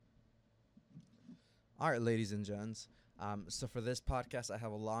All right, ladies and gents. So for this podcast, I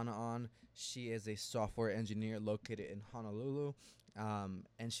have Alana on. She is a software engineer located in Honolulu,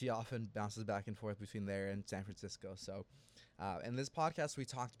 and she often bounces back and forth between there and San Francisco. So, in this podcast, we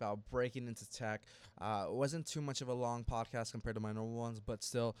talked about breaking into tech. It wasn't too much of a long podcast compared to my normal ones, but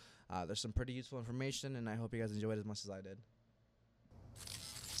still, there's some pretty useful information, and I hope you guys enjoyed it as much as I did.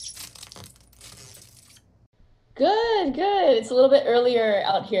 Good, good. It's a little bit earlier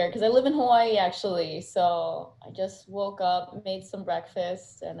out here because I live in Hawaii actually. So I just woke up, made some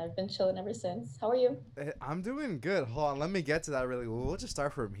breakfast, and I've been chilling ever since. How are you? I'm doing good. Hold on, let me get to that really. We'll just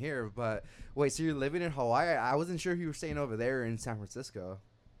start from here. But wait, so you're living in Hawaii? I wasn't sure if you were staying over there in San Francisco.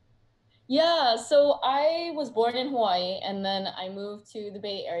 Yeah, so I was born in Hawaii and then I moved to the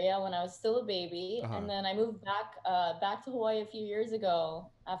Bay Area when I was still a baby. Uh huh. And then I moved back to Hawaii a few years ago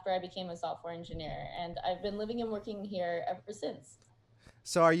after I became a software engineer. And I've been living and working here ever since.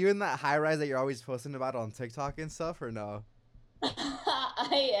 So are you in that high rise that you're always posting about on TikTok and stuff, or no?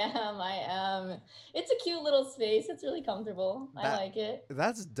 I am. It's a cute little space. It's really comfortable. I That like it.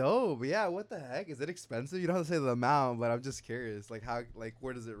 that's dope. Yeah. What the heck? Is it expensive? You don't have to say the amount, but I'm just curious. Like how? Like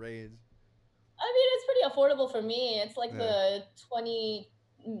where does it range? I mean, it's pretty affordable for me. It's like Yeah. the 20,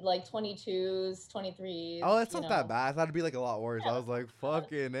 like 22s, Oh, 23s, it's not that bad. I thought it'd be like a lot worse. I Yeah, was like, it's not bad.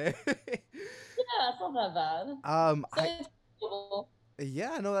 fucking a. Yeah, it's not that bad. So I it's doable.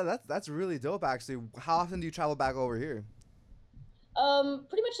 yeah. No, that's really dope. Actually, how often do you travel back over here?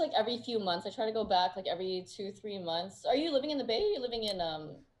 Pretty much like every few months. I try to go back like every 2, 3 months. Are you living in the Bay? Are you living in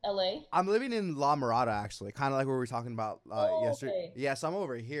LA? I'm living in La Mirada actually, kind of like what we were talking about Oh, yesterday. okay. Yeah, so I'm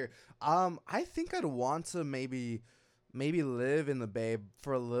over here. I think I'd want to maybe live in the Bay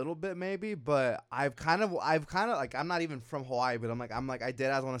for a little bit maybe, but I've kind of like I'm not even from Hawaii, but I'm like I did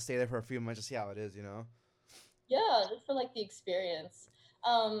I want to stay there for a few months to see how it is, you know. Yeah, just for like the experience.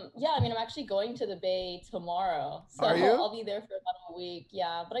 Yeah, I mean, I'm actually going to the Bay tomorrow, so Are you? I'll be there for about a week.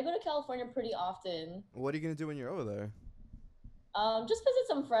 Yeah, but I go to California pretty often. What are you gonna do when you're over there? Just visit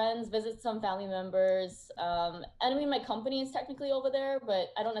some friends, visit some family members. And I mean, my company is technically over there, but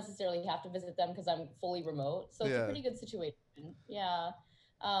I don't necessarily have to visit them because I'm fully remote. So it's a Yeah. pretty good situation. Yeah.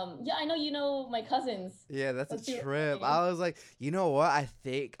 Yeah, I know you know my cousins. Yeah, that's a That's super trip. funny. I was like, you know what? I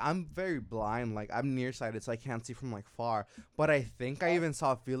think I'm very blind. Like I'm nearsighted, so I can't see from like far. But I think I even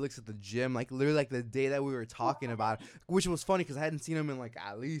saw Felix at the gym, like literally like the day that we were talking about, it, which was funny because I hadn't seen him in like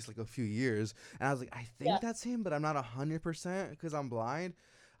at least like a few years. And I was like, I Yeah. think that's him, but I'm not 100% because I'm blind.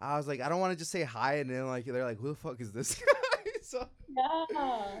 I was like, I don't want to just say hi, and then like they're like, who the fuck is this guy? so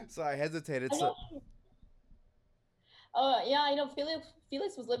Yeah. so I hesitated. I So know. Oh, yeah, I know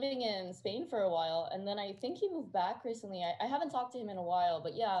Felix was living in Spain for a while, and then I think he moved back recently. I haven't talked to him in a while,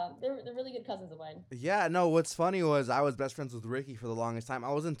 but yeah, they're really good cousins of mine. yeah, no, what's funny was I was best friends with Ricky for the longest time.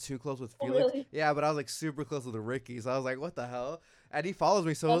 I wasn't too close with Oh, Felix. really? Yeah, but I was like super close with Ricky. So I was like, what the hell? And he follows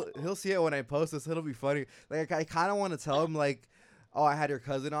me, so That's he'll see it when I post this. It'll be funny. Like I kind of want to tell him like, oh, I had your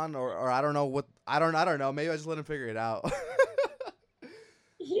cousin on, or I don't know what I don't know. Maybe I just let him figure it out.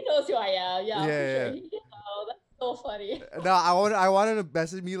 He knows who I am. yeah, Yeah, for sure. yeah. Oh, that's so funny. Yeah. No, I wanted to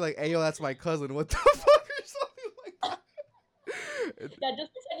message me like, hey yo, that's my cousin. What the fuck or something like that. Yeah,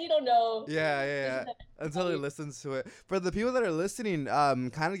 just pretend you don't know. Yeah, yeah, Just yeah. pretend it's Until he funny. listens to it. For the people that are listening,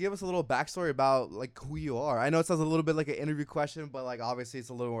 kind of give us a little backstory about like who you are. I know it sounds a little bit like an interview question, but like obviously it's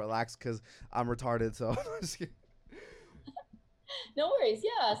a little more relaxed because I'm retarded. So just kidding. No worries.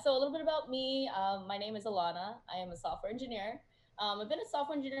 Yeah. So a little bit about me. My name is Alana. I am a software engineer. I've been a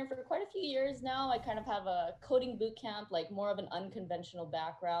software engineer for quite a few years now. I kind of have a coding boot camp, like more of an unconventional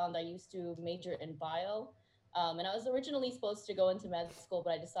background. I used to major in bio. And I was originally supposed to go into med school,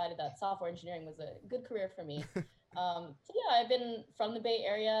 but I decided that software engineering was a good career for me. So yeah, I've been from the Bay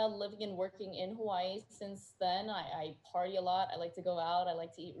Area, living and working in Hawaii since then. I party a lot. I like to go out. I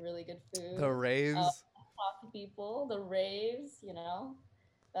like to eat really good The food. Uh, raves. talk to people, the raves,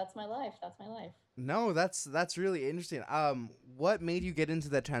 that's my life. That's my life. No, that's really interesting. What made you get into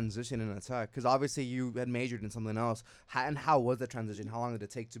that transition in attack? Because obviously you had majored in something else. And how was that transition? How long did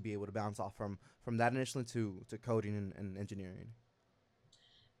it take to be able to bounce off from that initially to coding and engineering?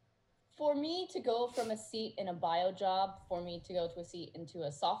 For me to go from a seat in a bio job, for me to go to a seat into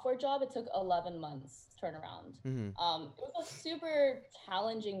a software job, it took 11 months turnaround. Mm-hmm. It was a super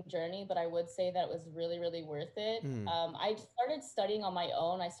challenging journey, but I would say that it was really, really worth it. Mm-hmm. I started studying on my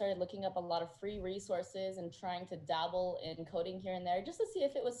own. I started looking up a lot of free resources and trying to dabble in coding here and there just to see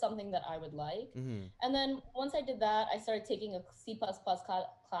if it was something that I would like. Mm-hmm. And then once I did that, I started taking a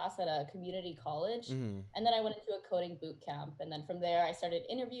class at a community college. Mm-hmm. And then I went into a coding boot camp. And then from there, I started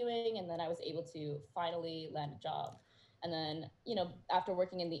interviewing, and then I was able to finally land a job. And then, after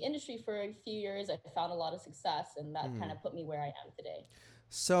working in the industry for a few years, I found a lot of success, and that kind Mm. of put me where I am today.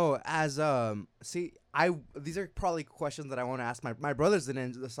 So as see, I these are probably questions that I want to ask my brother's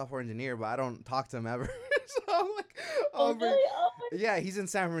the software engineer, but I don't talk to him ever. So I'm like, Oh, over. really? Oh, Yeah, he's in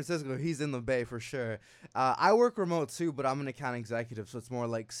San Francisco. He's in the Bay for sure. I work remote too, but I'm an account executive, so it's more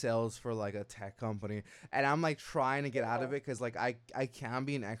like sales for like a tech company. And I'm like trying to get out of cool. it because like I can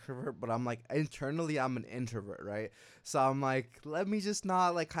be an extrovert, but I'm like internally I'm an introvert, right? So I'm like, let me just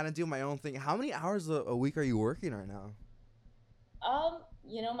not like kind of do my own thing. How many hours a week are you working right now?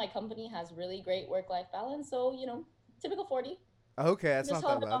 My company has really great work-life balance, so, typical 40. Okay, that's Just not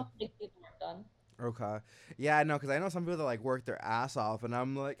hard that bad. enough to get the work done. Okay. Yeah, I know, because I know some people that like work their ass off, and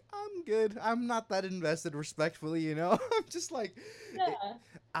I'm like, I'm good. I'm not that invested, respectfully, you know? I'm just like, it, Yeah.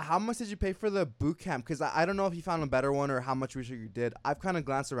 how much did you pay for the boot camp? Because I don't know if you found a better one or how much research you did. I've kind of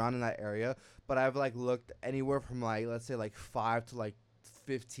glanced around in that area, but I've like looked anywhere from like, let's say like 5 to like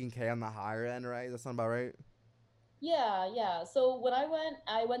 15K on the higher end, right? That sound about right? Yeah, yeah. So when I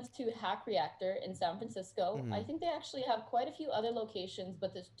went to Hack Reactor in San Francisco. Mm-hmm. I think they actually have quite a few other locations,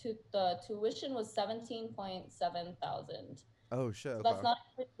 but the tuition was 17.7 thousand. Oh, shit. So that's Okay. not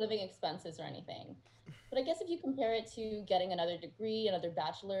living expenses or anything. But I guess if you compare it to getting another degree, another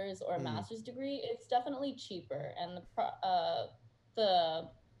bachelor's or a Mm-hmm. master's degree, it's definitely cheaper. And the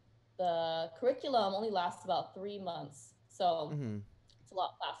the curriculum only lasts about 3 months, so Mm-hmm. it's a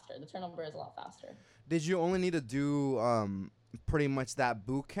lot faster. The turnover is a lot faster. Did you only need to do pretty much that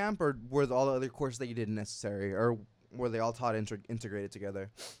boot camp, or were all the other courses that you did necessary, or were they all taught integrated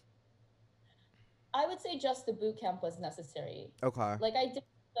together? I would say just the boot camp was necessary. Okay. Like I did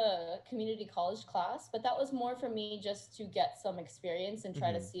the community college class, but that was more for me just to get some experience and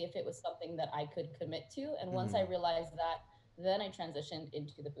try to Mhm. see if it was something that I could commit to. And once I Mhm. realized that, then I transitioned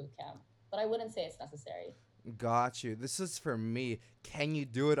into the boot camp. But I wouldn't say it's necessary. Got you. This is for me. Can you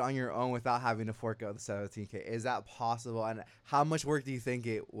do it on your own without having to fork out the 17K? Is that possible? And how much work do you think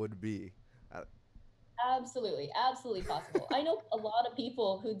it would be? Uh, Absolutely, absolutely possible. I know a lot of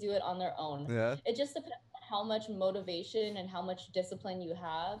people who do it on their own. yeah. It just depends on how much motivation and how much discipline you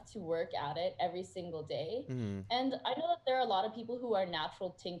have to work at it every single day. Mhm. And I know that there are a lot of people who are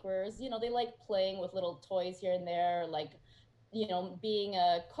natural tinkerers. They like playing with little toys here and there, like, being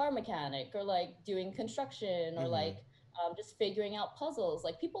a car mechanic or like doing construction or Mhm. like just figuring out puzzles.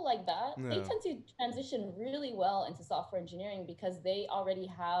 Like people like that, they Yeah. tend to transition really well into software engineering because they already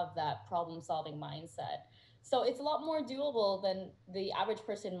have that problem solving mindset. So it's a lot more doable than the average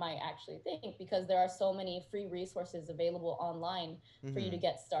person might actually think because there are so many free resources available online for you to Mhm.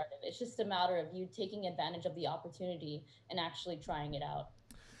 get started. It's just a matter of you taking advantage of the opportunity and actually trying it out.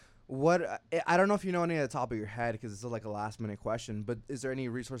 What I don't know if you know any at the top of your head because it's like a last minute question, but is there any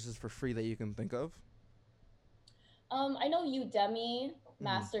resources for free that you can think of? I know Udemy, Mhm.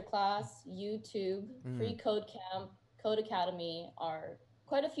 Masterclass, YouTube, Mhm. Free Code Camp, Code Academy are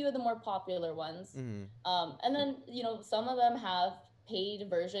quite a few of the more popular ones. Mhm. And then, some of them have paid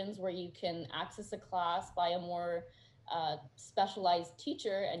versions where you can access a class by a more specialized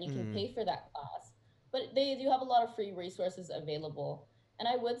teacher and you can Mhm. pay for that class. But they do have a lot of free resources available. And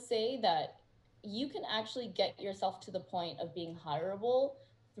I would say that you can actually get yourself to the point of being hireable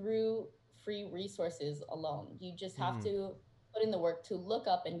through free resources alone. You just have Mhm. to put in the work to look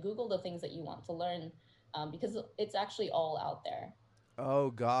up and Google the things that you want to learn, because it's actually all out there.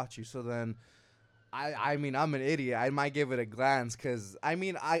 Oh, got you. So then I mean, I'm an idiot. I might give it a glance because I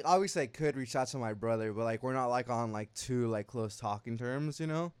mean, I obviously I could reach out to my brother, but like we're not like on like too like close talking terms, you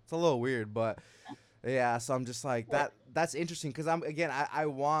know. It's a little weird, but yeah. So I'm just like Sure. that. That's interesting because I'm again. I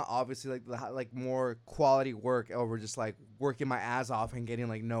want obviously like like more quality work over just like working my ass off and getting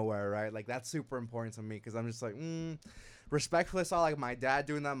like nowhere, right? Like that's super important to me because I'm just like respectfully. I saw like my dad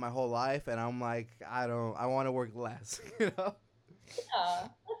doing that my whole life, and I'm like I don't. I want to work less, you know. Yeah,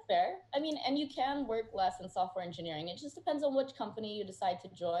 that's fair. I mean, and you can work less in software engineering. It just depends on which company you decide to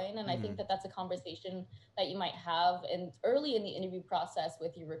join. And I think Mm-hmm. that that's a conversation that you might have in early in the interview process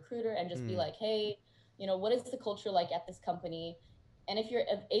with your recruiter and just be Mm-hmm. like, hey, what is the culture like at this company? And if you're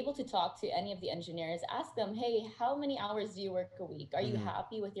able to talk to any of the engineers, ask them, hey, how many hours do you work a week? Are you Mm-hmm.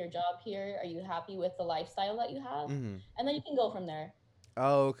 happy with your job here? Are you happy with the lifestyle that you have? Mm-hmm. And then you can go from there.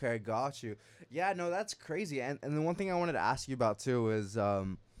 Oh, okay, got you. Yeah, no, that's crazy. And the one thing I wanted to ask you about too is,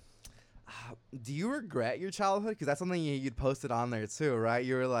 do you regret your childhood? Because that's something you'd posted on there too, right?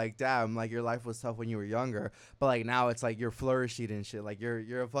 You were like, damn, like your life was tough when you were younger, but like now it's like you're flourishing and shit. Like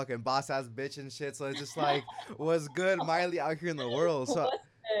you're a fucking boss ass bitch and shit. So it's just like, was good, Miley out here in the world. So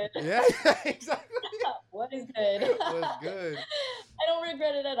What's good? yeah, exactly. What is good? Was good. I don't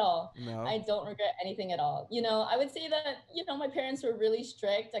regret it at all. No. I don't regret anything at all. I would say that, my parents were really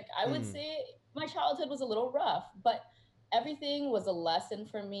strict. Like, I would Mm. say my childhood was a little rough, but everything was a lesson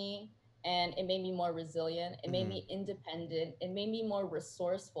for me, and it made me more resilient. It made Mm-hmm. me independent. It made me more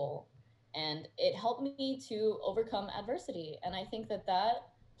resourceful, and it helped me to overcome adversity. And I think that that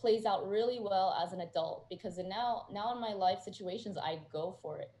plays out really well as an adult, because now in my life situations, I go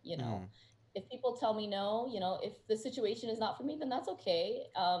for it. Mm-hmm. If people tell me no, if the situation is not for me, then that's okay.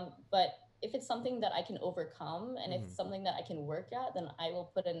 But if it's something that I can overcome, and if Mm-hmm. it's something that I can work at, then I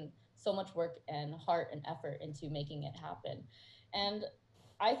will put in so much work and heart and effort into making it happen. And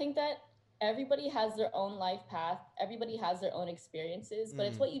I think that everybody has their own life path, everybody has their own experiences, but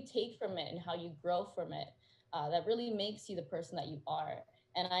it's Mm. what you take from it and how you grow from it, that really makes you the person that you are.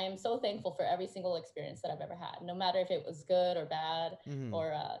 And I am so thankful for every single experience that I've ever had, no matter if it was good or bad, Mm-hmm. or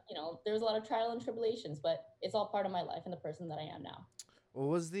there was a lot of trial and tribulations, but it's all part of my life and the person that I am now. What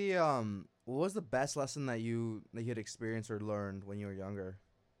was the best lesson that you had experienced or learned when you were younger?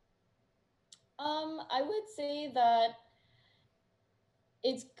 I would say that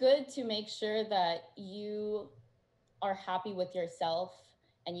it's good to make sure that you are happy with yourself,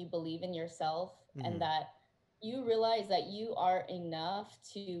 and you believe in yourself, and Mm-hmm. that you realize that you are enough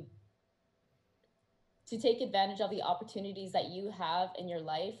to take advantage of the opportunities that you have in your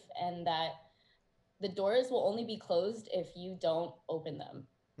life, and that the doors will only be closed if you don't open them.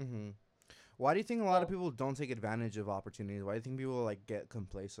 Mm-hmm. Why do you think a lot of So people don't take advantage of opportunities? Why do you think people like get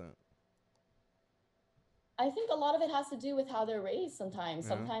complacent? I think a lot of it has to do with how they're raised sometimes.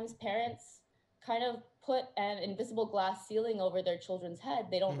 Yeah. Sometimes parents kind of put an invisible glass ceiling over their children's head.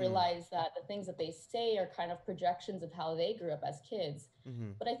 They don't Mm-hmm. realize that the things that they say are kind of projections of how they grew up as kids.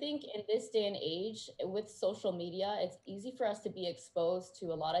 Mm-hmm. But I think in this day and age, with social media, it's easy for us to be exposed to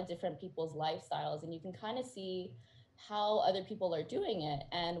a lot of different people's lifestyles, and you can kind of see how other people are doing it,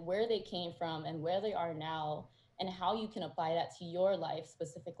 and where they came from, and where they are now, and how you can apply that to your life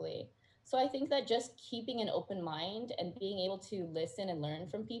specifically. So I think that just keeping an open mind and being able to listen and learn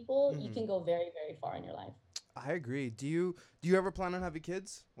from people, you Mm-hmm. can go very, very far in your life. I agree. Do you ever plan on having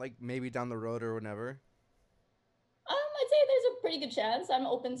kids? Like maybe down the road or whenever? I'd say there's a pretty good chance. I'm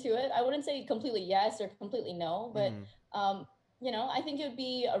open to it. I wouldn't say completely yes or completely no, but Mm-hmm. I think it would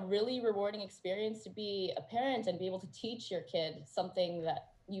be a really rewarding experience to be a parent and be able to teach your kid something that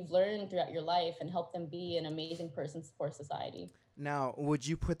you've learned throughout your life, and help them be an amazing person for society. Now, would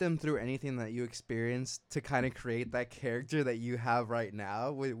you put them through anything that you experienced to kind of create that character that you have right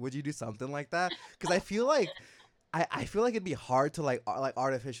now? Would you do something like that? Because I feel like it'd be hard to like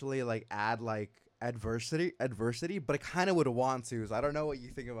artificially like add like adversity, but I kind of would want to. So I don't know what you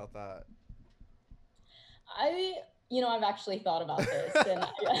think about that. I've actually thought about this, and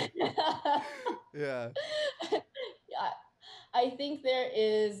Yeah. I I think there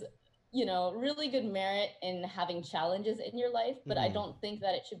is, really good merit in having challenges in your life, but I Mhm. don't think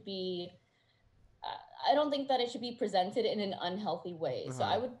that it should be. I don't think that it should be presented in an unhealthy way. Uh So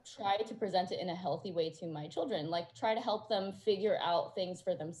I huh. would try to present it in a healthy way to my children, like try to help them figure out things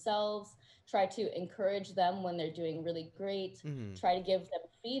for themselves, try to encourage them when they're doing really great, Mhm. try to give them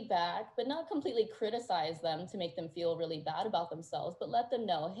feedback, but not completely criticize them to make them feel really bad about themselves, but let them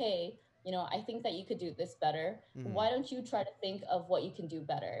know, hey, I think that you could do this better. Mhm. Why don't you try to think of what you can do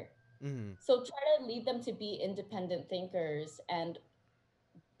better? Mhm. So try to lead them to be independent thinkers and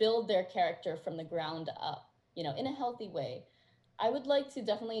build their character from the ground up, in a healthy way. I would like to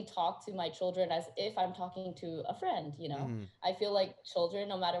definitely talk to my children as if I'm talking to a friend. Mhm. I feel like children,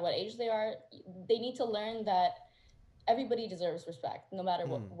 no matter what age they are, they need to learn that everybody deserves respect, no matter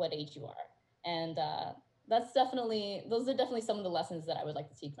what, Mhm. what age you are. And those are definitely some of the lessons that I would like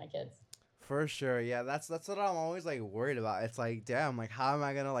to teach my kids. For sure, yeah. That's what I'm always like worried about. It's like, damn, like how am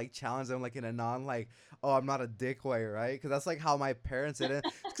I gonna like challenge them like in a non like, oh, I'm not a dick way, right? Because that's like how my parents did it.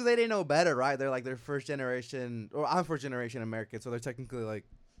 It's because they didn't know better, right? They're like they're first generation, or I'm first generation American, so they're technically like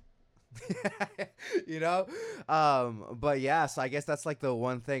you know but yeah, so I guess that's like the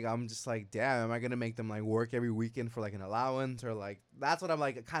one thing I'm just like, damn, am I gonna make them like work every weekend for like an allowance, or like that's what I'm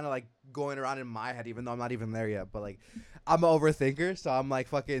like kind of like going around in my head, even though I'm not even there yet. But like I'm an overthinker, so I'm like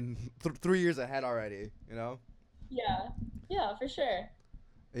fucking 3 years ahead already, you know. Yeah, yeah, for sure.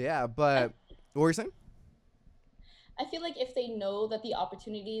 Yeah, I but what were you saying? I feel like if they know that the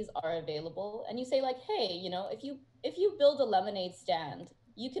opportunities are available, and you say like, "Hey, if you build a lemonade stand,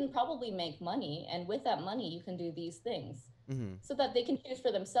 you can probably make money, and with that money you can do these things." Mm-hmm. So that they can choose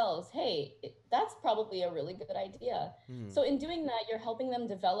for themselves, "Hey, that's probably a really good idea." Mm-hmm. So in doing that, you're helping them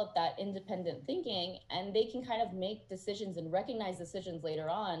develop that independent thinking, and they can kind of make decisions and recognize decisions later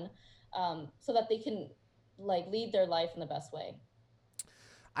on, so that they can like lead their life in the best way.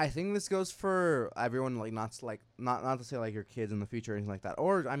 I think this goes for everyone, like not to say like your kids in the future or anything like that.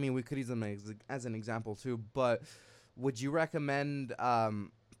 Or I mean, we could use them as an example too. But would you recommend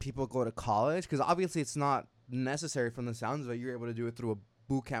people go to college? Because obviously it's not necessary from the sounds of it. You're able to do it through a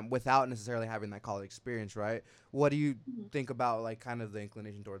boot camp without necessarily having that college experience, right? What do you Mhm. think about like kind of the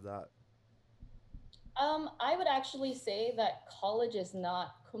inclination towards that? I would actually say that college is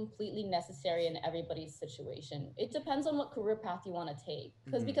not completely necessary in everybody's situation. It depends on what career path you want to take.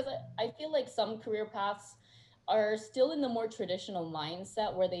 Mm-hmm. Because I feel like some career paths are still in the more traditional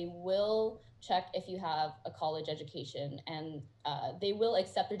mindset where they will check if you have a college education and they will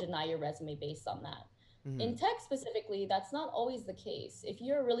accept or deny your resume based on that. Mm-hmm. In tech specifically, that's not always the case. If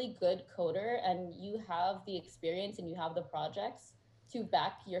you're a really good coder and you have the experience and you have the projects, to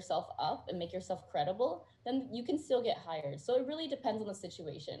back yourself up and make yourself credible, then you can still get hired. So it really depends on the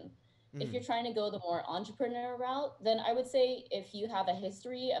situation. If Mm-hmm. you're trying to go the more entrepreneur route, then I would say if you have a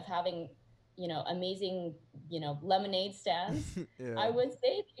history of having, amazing, lemonade stands, Yeah. I would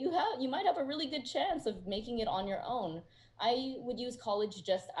say you might have a really good chance of making it on your own. I would use college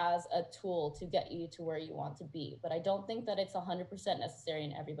just as a tool to get you to where you want to be, but I don't think that it's 100% necessary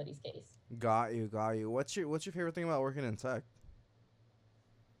in everybody's case. Got you. Got you. What's your favorite thing about working in tech?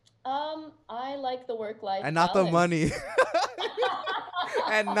 I like the work-life And not the balance. money.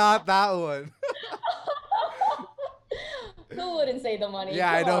 And not that one. Who wouldn't say the money?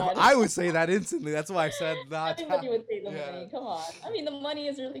 Yeah, I Come know. on. I would say that instantly. That's why I said not Everybody that. would say the Yeah. money. Come on. I mean, the money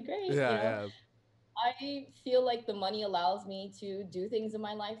is really great, Yeah, I feel like the money allows me to do things in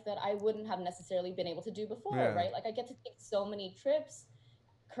my life that I wouldn't have necessarily been able to do before, yeah. right? Like I get to take so many trips.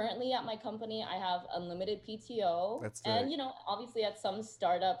 Currently at my company, I have unlimited PTO. That's sick. And, obviously at some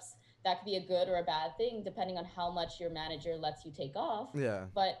startups, that could be a good or a bad thing, depending on how much your manager lets you take off. Yeah.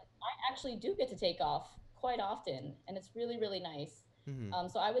 But I actually do get to take off quite often, and it's really, really nice. Hmm.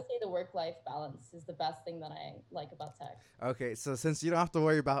 So I would say the work-life balance is the best thing that I like about tech. Okay, so since you don't have to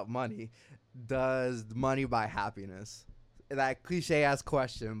worry about money, does money buy happiness? That cliche ass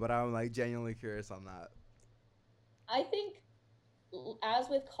question, but I'm like genuinely curious on that. I think, as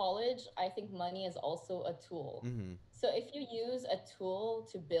with college, I think money is also a tool. Mm-hmm. So if you use a tool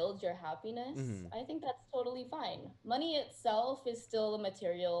to build your happiness, Mm-hmm. I think that's totally fine. Money itself is still a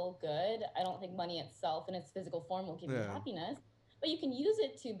material good. I don't think money itself in its physical form will give you Yeah. happiness, but you can use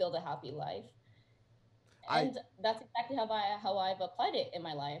it to build a happy life. I And that's exactly how I've applied it in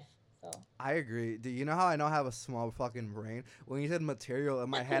my life. So I agree. Do you know how I know I have a small fucking brain? When you said material in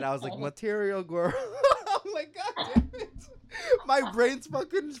my head, I was like, material girl. I'm like, God damn it. My brain's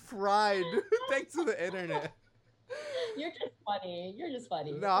fucking fried thanks to the internet. you're just funny. You're just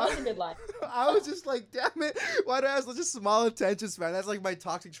funny. No, That was a good line. I was just like, damn it. Why do I have such a small attention span? That's like my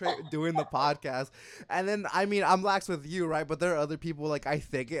toxic trait doing the podcast. And then, I mean, I'm lax with you, right? But there are other people, like, I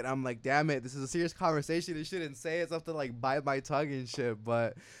think it. And I'm like, damn it. This is a serious conversation. You shouldn't say it. It's up to, like, bite my tongue and shit.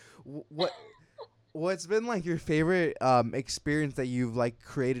 But what. What's been like your favorite experience that you've like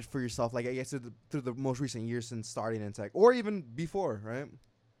created for yourself? Like I guess through the most recent years since starting in tech, or even before, right?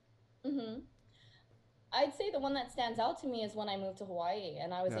 Hmm. I'd say the one that stands out to me is when I moved to Hawaii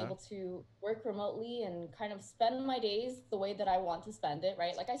and I was Yeah. able to work remotely and kind of spend my days the way that I want to spend it,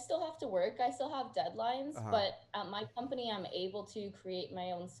 right? Like I still have to work, I still have deadlines, Uh huh. but at my company, I'm able to create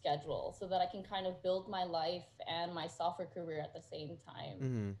my own schedule so that I can kind of build my life and my software career at the same time.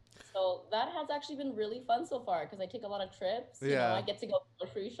 Mhm. So that has actually been really fun so far because I take a lot of trips. I Yeah. get to go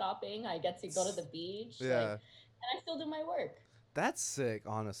grocery shopping, I get to go to the beach, Yeah. and I still do my work. That's sick.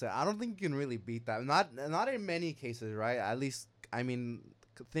 Honestly, I don't think you can really beat that. Not in many cases, right? At least I mean,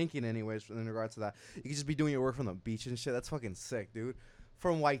 thinking anyways in regards to that, you could just be doing your work from the beach and shit. That's fucking sick, dude.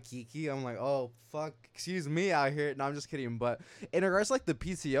 From Waikiki, I'm like, oh fuck, excuse me out here. No, I'm just kidding. But in regards to, like the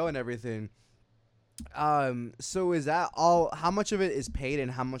PTO and everything, so is that all? How much of it is paid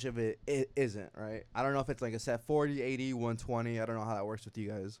and how much of it isn't? Right? I don't know if it's like a set 40, 80, 120. I don't know how that works with you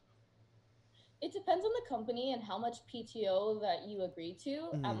guys. It depends on the company and how much PTO that you agree to.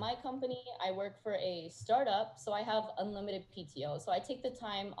 At Mm-hmm. my company, I work for a startup, so I have unlimited PTO. So I take the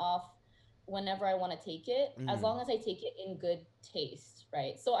time off whenever I want to take it, as Mm-hmm. long as I take it in good taste,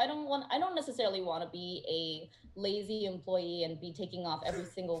 right? So I don't necessarily want to be a lazy employee and be taking off every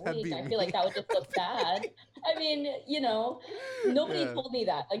single That'd week. be I feel me. like that would just look bad. I mean, nobody Yeah. told me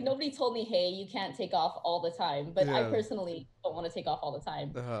that. Like nobody told me, hey, you can't take off all the time. But I Yeah. personally don't want to take off all the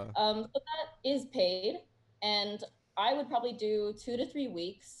time. Uh-huh. So that is paid, and I would probably do 2 to 3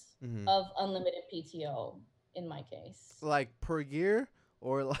 weeks Mm-hmm. of unlimited PTO in my case. Like per year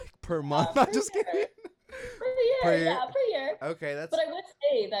or like per month? I'm Per just kidding. year. per Per year, year? yeah, per year. Okay, But that's. I would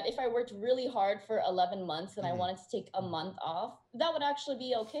say that if I worked really hard for 11 months and I Mhm. wanted to take a month off, that would actually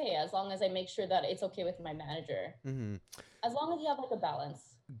be okay as long as I make sure that it's okay with my manager. Mhm. As long as you have like a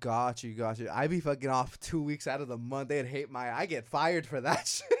balance. Got you, got you. I be fucking off 2 weeks out of the month. They'd hate my. I get fired for that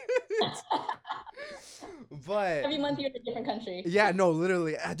shit. But Every month you're in a different country. yeah, no,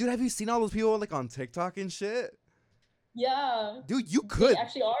 literally, dude. Have you seen all those people like on TikTok and shit? Yeah, Dude, you they could.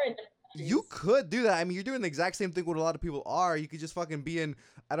 actually are in different You countries. could do that. I mean, you're doing the exact same thing what a lot of people are. You could just fucking be in.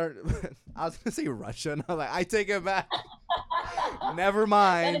 I don't. I was gonna say Russia. And I'm like, I take it back. Never That is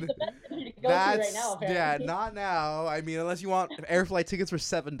mind. the best country to go to right now, That's yeah, apparently. not now. I mean, unless you want air flight tickets for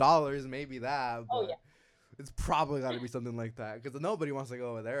 $7, maybe that. Oh yeah. But it's probably got to be something like that because nobody wants to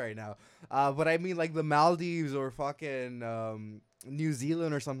go over there right now. But I mean, like the Maldives or fucking New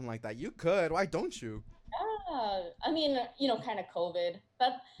Zealand or something like that. You could. Why don't you? Yeah. I mean, kind of COVID.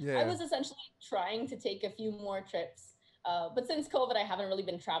 But I Yeah. was essentially trying to take a few more trips. But since COVID, I haven't really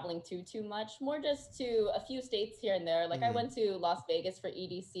been traveling too much. More just to a few states here and there. Like I Mm-hmm. went to Las Vegas for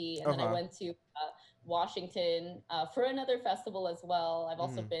EDC, and then I Okay. went to Washington for another festival as well. I've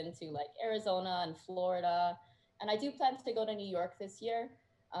also Mm-hmm. been to like Arizona and Florida, and I do plan to go to New York this year.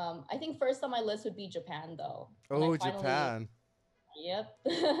 I think first on my list would be Japan, though. When I Oh, finally, Japan, yep,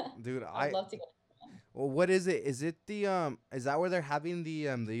 dude. I would love to go. Well, what is it? Is it the Is that where they're having the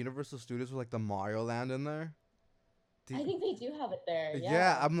Universal Studios with like the Mario Land in there? I think they do have it there. Yeah,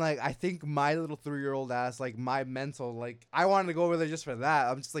 Yeah. I'm like, I think my little 3-year-old ass, like my mental, like I wanted to go over there just for that.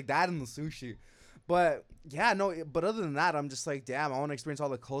 I'm just like that and the sushi, but yeah, no. But other than that, I'm just like, damn, I want to experience all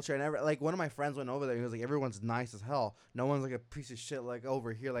the culture. And like one of my friends went over there. He was like, everyone's nice as hell. No one's like a piece of shit like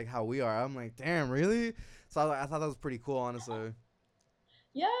over here, like how we are. I'm like, damn, really? So I thought that was pretty cool, honestly.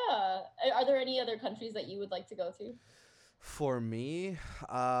 Yeah. Are there any other countries that you would like to go to? For me,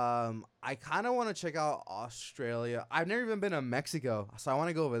 I kind of want to check out Australia. I've never even been to Mexico, so I want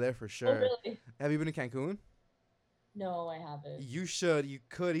to go over there for Oh, sure. really? Have you been to Cancun? No, I haven't. You should. You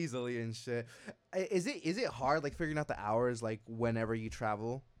could easily and shit. Is it hard like figuring out the hours like whenever you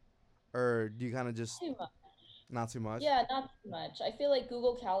travel, or do you kind of just Too much. not too much? Yeah, not too much. I feel like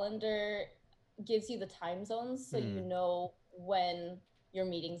Google Calendar gives you the time zones so you Hmm. know when your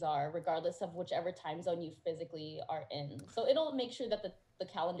meetings are, regardless of whichever time zone you physically are in. So it'll make sure that the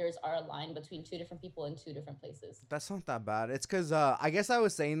calendars are aligned between two different people in two different places. That's not that bad. It's because I guess I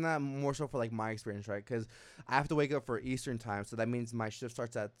was saying that more so for like my experience, right? Because I have to wake up for Eastern time, so that means my shift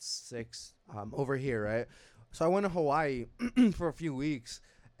starts at 6 over here, right? So I went to Hawaii for a few weeks,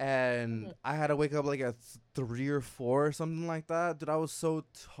 and Mhm. I had to wake up like at 3 or 4 or something like that. Dude, I was so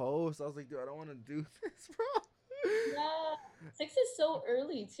toast. I was like, dude, I don't want to do this, bro. Yeah. 6 is so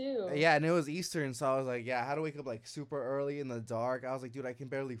early too. Yeah, and it was Eastern, so I was like, yeah, I had to wake up like super early in the dark. I was like, dude, I can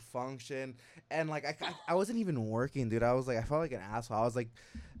barely function, and like I wasn't even working, dude. I was like, I felt like an asshole. I was like,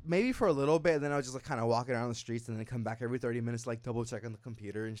 maybe for a little bit, and then I was just like kind of walking around the streets, and then come back every 30 minutes, to, like double check on the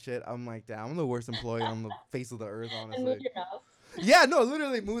computer and shit. I'm like, damn, I'm the worst employee on the face of the earth, And move honestly. your mouse. Yeah, no,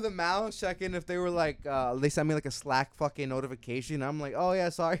 literally move the mouse, check in if they were like, they sent me like a Slack fucking notification. I'm like, oh yeah,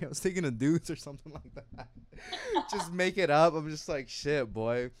 sorry, I was taking a deuce or something like that. Just make it up. I'm just like, shit,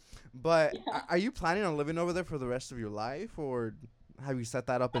 boy. But Yeah. are you planning on living over there for the rest of your life, or have you set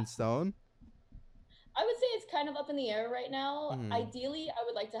that up in stone? I would say it's kind of up in the air right now. Hmm. Ideally, I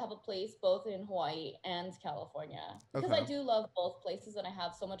would like to have a place both in Hawaii and California because I Okay. do love both places and I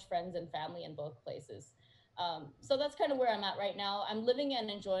have so much friends and family in both places. So that's kind of where I'm at right now. I'm living and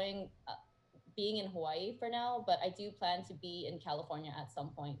enjoying being in Hawaii for now, but I do plan to be in California at some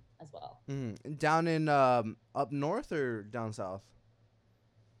point as well. Hmm. Down in up north or down south?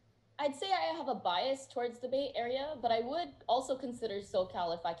 I'd say I have a bias towards the Bay Area, but I would also consider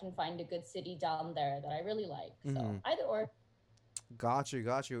SoCal if I can find a good city down there that I really like. Hmm. So either or. Got you,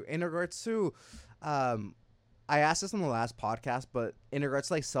 got you. In regards to, um, I asked this on the last podcast, but in regards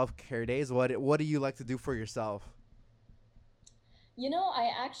to like self care days, what do you like to do for yourself? I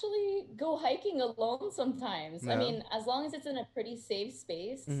actually go hiking alone sometimes. I Yeah. mean, as long as it's in a pretty safe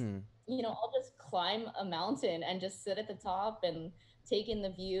space, Hmm. I'll just climb a mountain and just sit at the top and take in the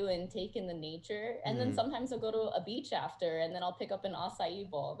view and take in the nature. And then Hmm. sometimes I'll go to a beach after and then I'll pick up an acai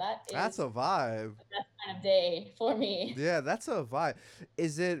bowl. That That's is a vibe. the best kind of day for me. Yeah, that's a vibe.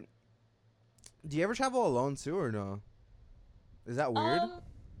 Is it? Do you ever travel alone too, or no? Is that weird? Um,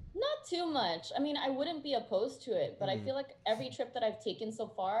 Not too much. I mean, I wouldn't be opposed to it, but I Hmm. feel like every trip that I've taken so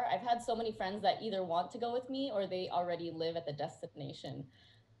far, I've had so many friends that either want to go with me or they already live at the destination.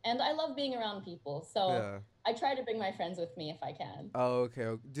 And I love being around people. So Yeah. I try to bring my friends with me if I can. Oh,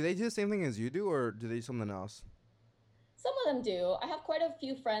 okay. Do they do the same thing as you do, or do they do something else? Some of them do. I have quite a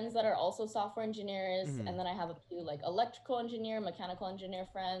few friends that are also software engineers, Mm-hmm. and then I have a few like electrical engineer, mechanical engineer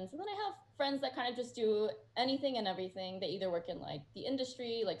friends, and then I have friends that kind of just do anything and everything. They either work in like the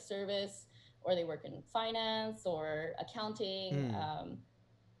industry, like service, or they work in finance or accounting,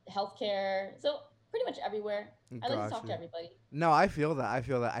 healthcare. So pretty much everywhere. I like to talk to Gotcha. everybody. No, I feel that. I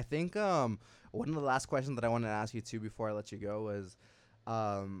feel that. I think one of the last questions that I wanted to ask you too before I let you go was,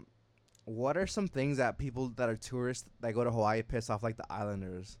 um, what are some things that people that are tourists that go to Hawaii piss off like the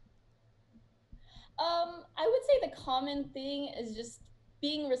islanders? I would say the common thing is just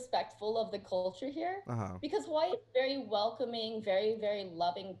being respectful of the culture here, Uh huh. because Hawaii is a very welcoming, very, very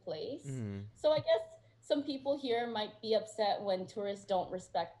loving place. Mm-hmm. So I guess some people here might be upset when tourists don't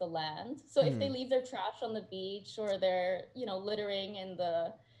respect the land. So if they Mm-hmm. leave their trash on the beach or they're, littering in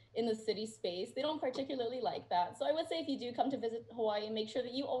the city space, they don't particularly like that. So I would say if you do come to visit Hawaii, make sure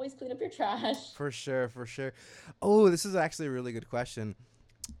that you always clean up your trash. For sure, for sure. Oh, this is actually a really good question.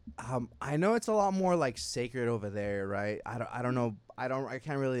 I know it's a lot more like sacred over there, right? I don't know. I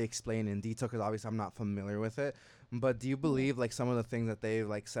can't really explain in detail because obviously I'm not familiar with it. But do you Mhm. believe like some of the things that they've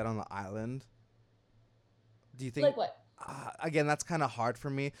like said on the island? Do you think? Like what? Again, that's kind of hard for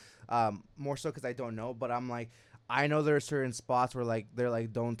me. More so because I don't know. But I'm like, I know there are certain spots where like they're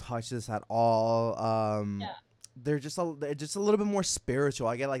like, don't touch this at all. Yeah. They're just a little bit more spiritual.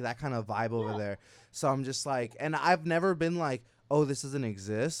 I get like that kind of vibe over Yeah. there. So I'm just like, and I've never been like, oh, this doesn't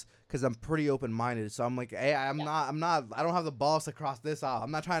exist, because I'm pretty open minded. So I'm like, hey, I don't have the balls to cross this out. I'm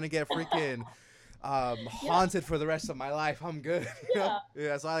not trying to get freaking Yeah. haunted for the rest of my life. I'm good. You know? Yeah.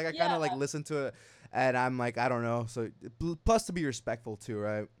 Yeah. So I kind Yeah. of like listen to it, and I'm like, I don't know. So plus to be respectful too,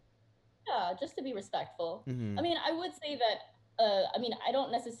 right? Yeah, just to be respectful. I Mm-hmm. mean, I would say that I mean, I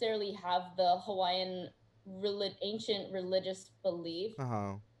don't necessarily have the Hawaiian ancient religious belief, Uh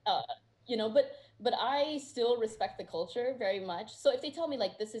huh. uh, but I still respect the culture very much. So if they tell me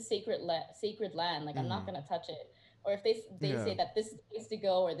like this is sacred land, like I'm not Mm-hmm. gonna touch it. Or if they Yeah. say that this is the place to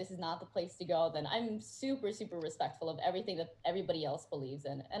go or this is not the place to go, then I'm super super respectful of everything that everybody else believes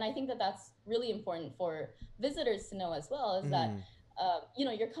in. And I think that that's really important for visitors to know as well. Is that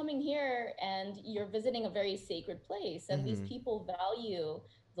Mm-hmm. you're coming here and you're visiting a very sacred place, and these Mm-hmm. people value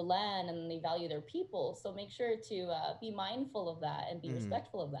the land and they value their people. So make sure to be mindful of that and be Mm-hmm.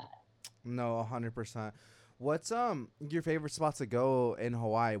 respectful of that. No, 100%. What's your favorite spot to go in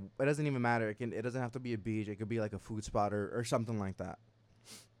Hawaii? It doesn't even matter. It doesn't have to be a beach. It could be like a food spot or something like that.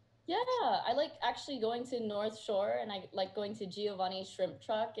 Yeah, I like actually going to North Shore, and I like going to Giovanni's Shrimp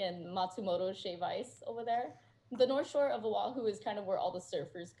Truck and Matsumoto Shave Ice over there. The North Shore of Oahu is kind of where all the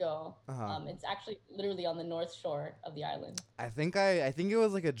surfers go. Uh huh. It's actually literally on the North Shore of the island. I think it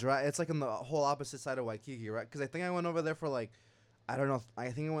was like a dry. It's like on the whole opposite side of Waikiki, right? Because I think I went over there for like, I don't know.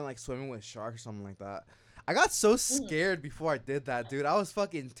 I think I went like swimming with sharks or something like that. I got so Mhm. scared before I did that, dude. I was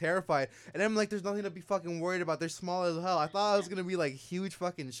fucking terrified. And I'm like, there's nothing to be fucking worried about. They're small as hell. I thought I was gonna be like huge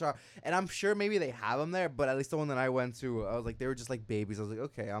fucking shark. And I'm sure maybe they have them there, but at least the one that I went to, I was like, they were just like babies. I was like,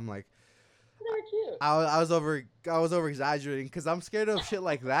 okay. I'm like, They're cute. I was over exaggerating because I'm scared of shit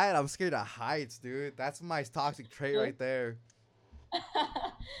like that. I'm scared of heights, dude. That's my toxic trait Really? right there.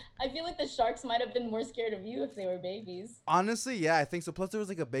 I feel like the sharks might have been more scared of you if they were babies. Honestly, yeah, I think so. Plus, there was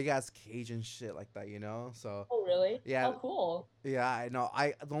like a big ass cage and shit like that, you know. So Oh, really? yeah, How cool. yeah, I know.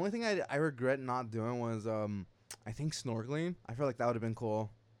 I the only thing I regret not doing was I think snorkeling. I feel like that would have been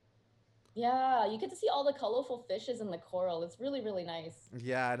cool. Yeah, you get to see all the colorful fishes in the coral. It's really, really nice.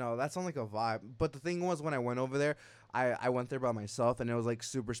 Yeah, I know. That sounds like a vibe. But the thing was, when I went over there, I went there by myself, and it was like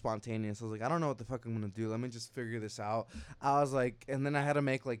super spontaneous. I was like, I don't know what the fuck I'm gonna do. Let me just figure this out. I was like, and then I had to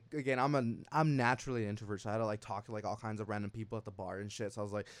make like again, I'm naturally an introvert, so I had to like talk to like all kinds of random people at the bar and shit. So I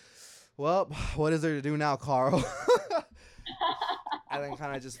was like, well, what is there to do now, Carl? And then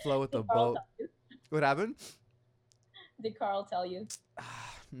kind of just flow with Did the Carl boat. tell you? What happened? Did Carl tell you?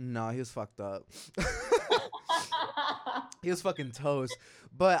 No, he was fucked up. He was fucking toast.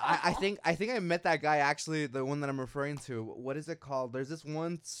 But I think I met that guy actually, the one that I'm referring to. What is it called? There's this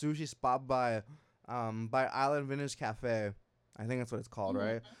one sushi spot by Island Vintage Cafe. I think that's what it's called,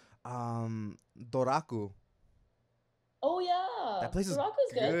 Mhm. right? Doraku. Oh yeah, That place is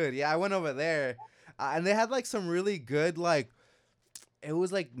Morocco's good. good. Yeah, I went over there. And they had like some really good like it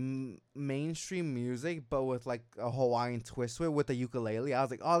was like mainstream music, but with like a Hawaiian twist to it with the ukulele. I was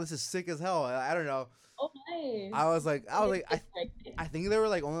like, oh, this is sick as hell. I don't know. Oh nice. I And was they like, taste great. I think they were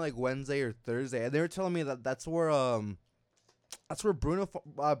like only like Wednesday or Thursday, and they were telling me that that's where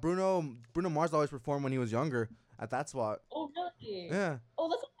Bruno Mars always performed when he was younger at that spot. Oh really? Yeah, Oh,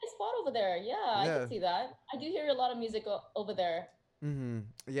 that's a nice spot over there. Yeah, I yeah. can see that. I do hear a lot of music over there.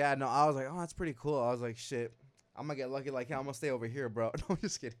 Yeah, no, I was like, oh, that's pretty cool. I was like, shit. I'm gonna get lucky like him. I'm gonna stay over here, bro. No, I'm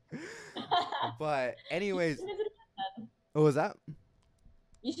just kidding. But anyways, You should visit again. what was that?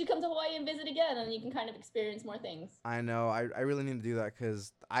 You should come to Hawaii and visit again, and you can kind of experience more things. I know. I really need to do that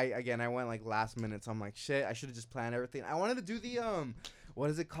because I went like last minute, so I'm like shit. I should have just planned everything. I wanted to do the what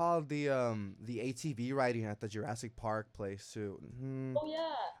is it called, the ATV riding at the Jurassic Park place too. Oh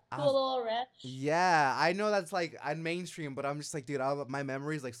yeah, I cool was- little ranch. Yeah, I know that's like on mainstream, but I'm just like, dude, my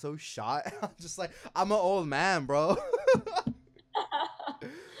memory is like so shot. I'm just like, I'm an old man, bro. The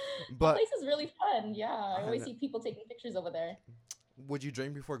But place is really fun. Yeah, I always know. see people taking pictures over there. would you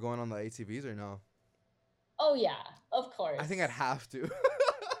drink before going on the ATVs or no? Oh yeah, of course. I think I'd have to.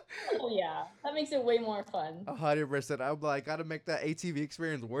 Oh yeah, that makes it way more fun. 100%. I'm like, gotta make that ATV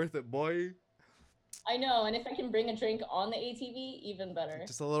experience worth it, boy. I know, and if I can bring a drink on the ATV, even better.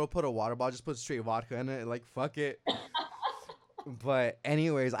 Just a little, put a water bottle, just put straight vodka in it. Like, fuck it. But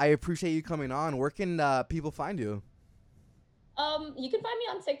anyways, I appreciate you coming on. Where can people find you? You can find me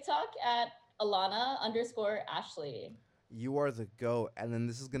on TikTok at Alana_Ashley. You are the GOAT. And then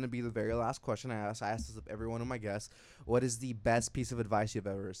this is going to be the very last question I ask. I ask this of every one of my guests. What is the best piece of advice you've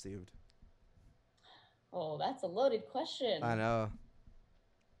ever received? Oh, that's a loaded question. I know.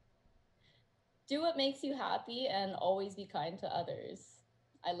 Do what makes you happy and always be kind to others.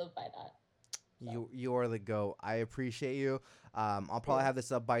 I live by that. You are the GOAT. I appreciate you. I'll probably have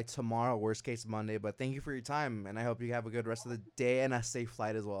this up by tomorrow, worst case Monday. But thank you for your time. And I hope you have a good rest of the day and a safe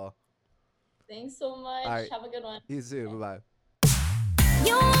flight as well. Thanks so much. All right. Have a good one. You too. Bye-bye.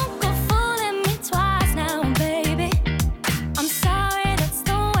 You won't go fooling me twice now.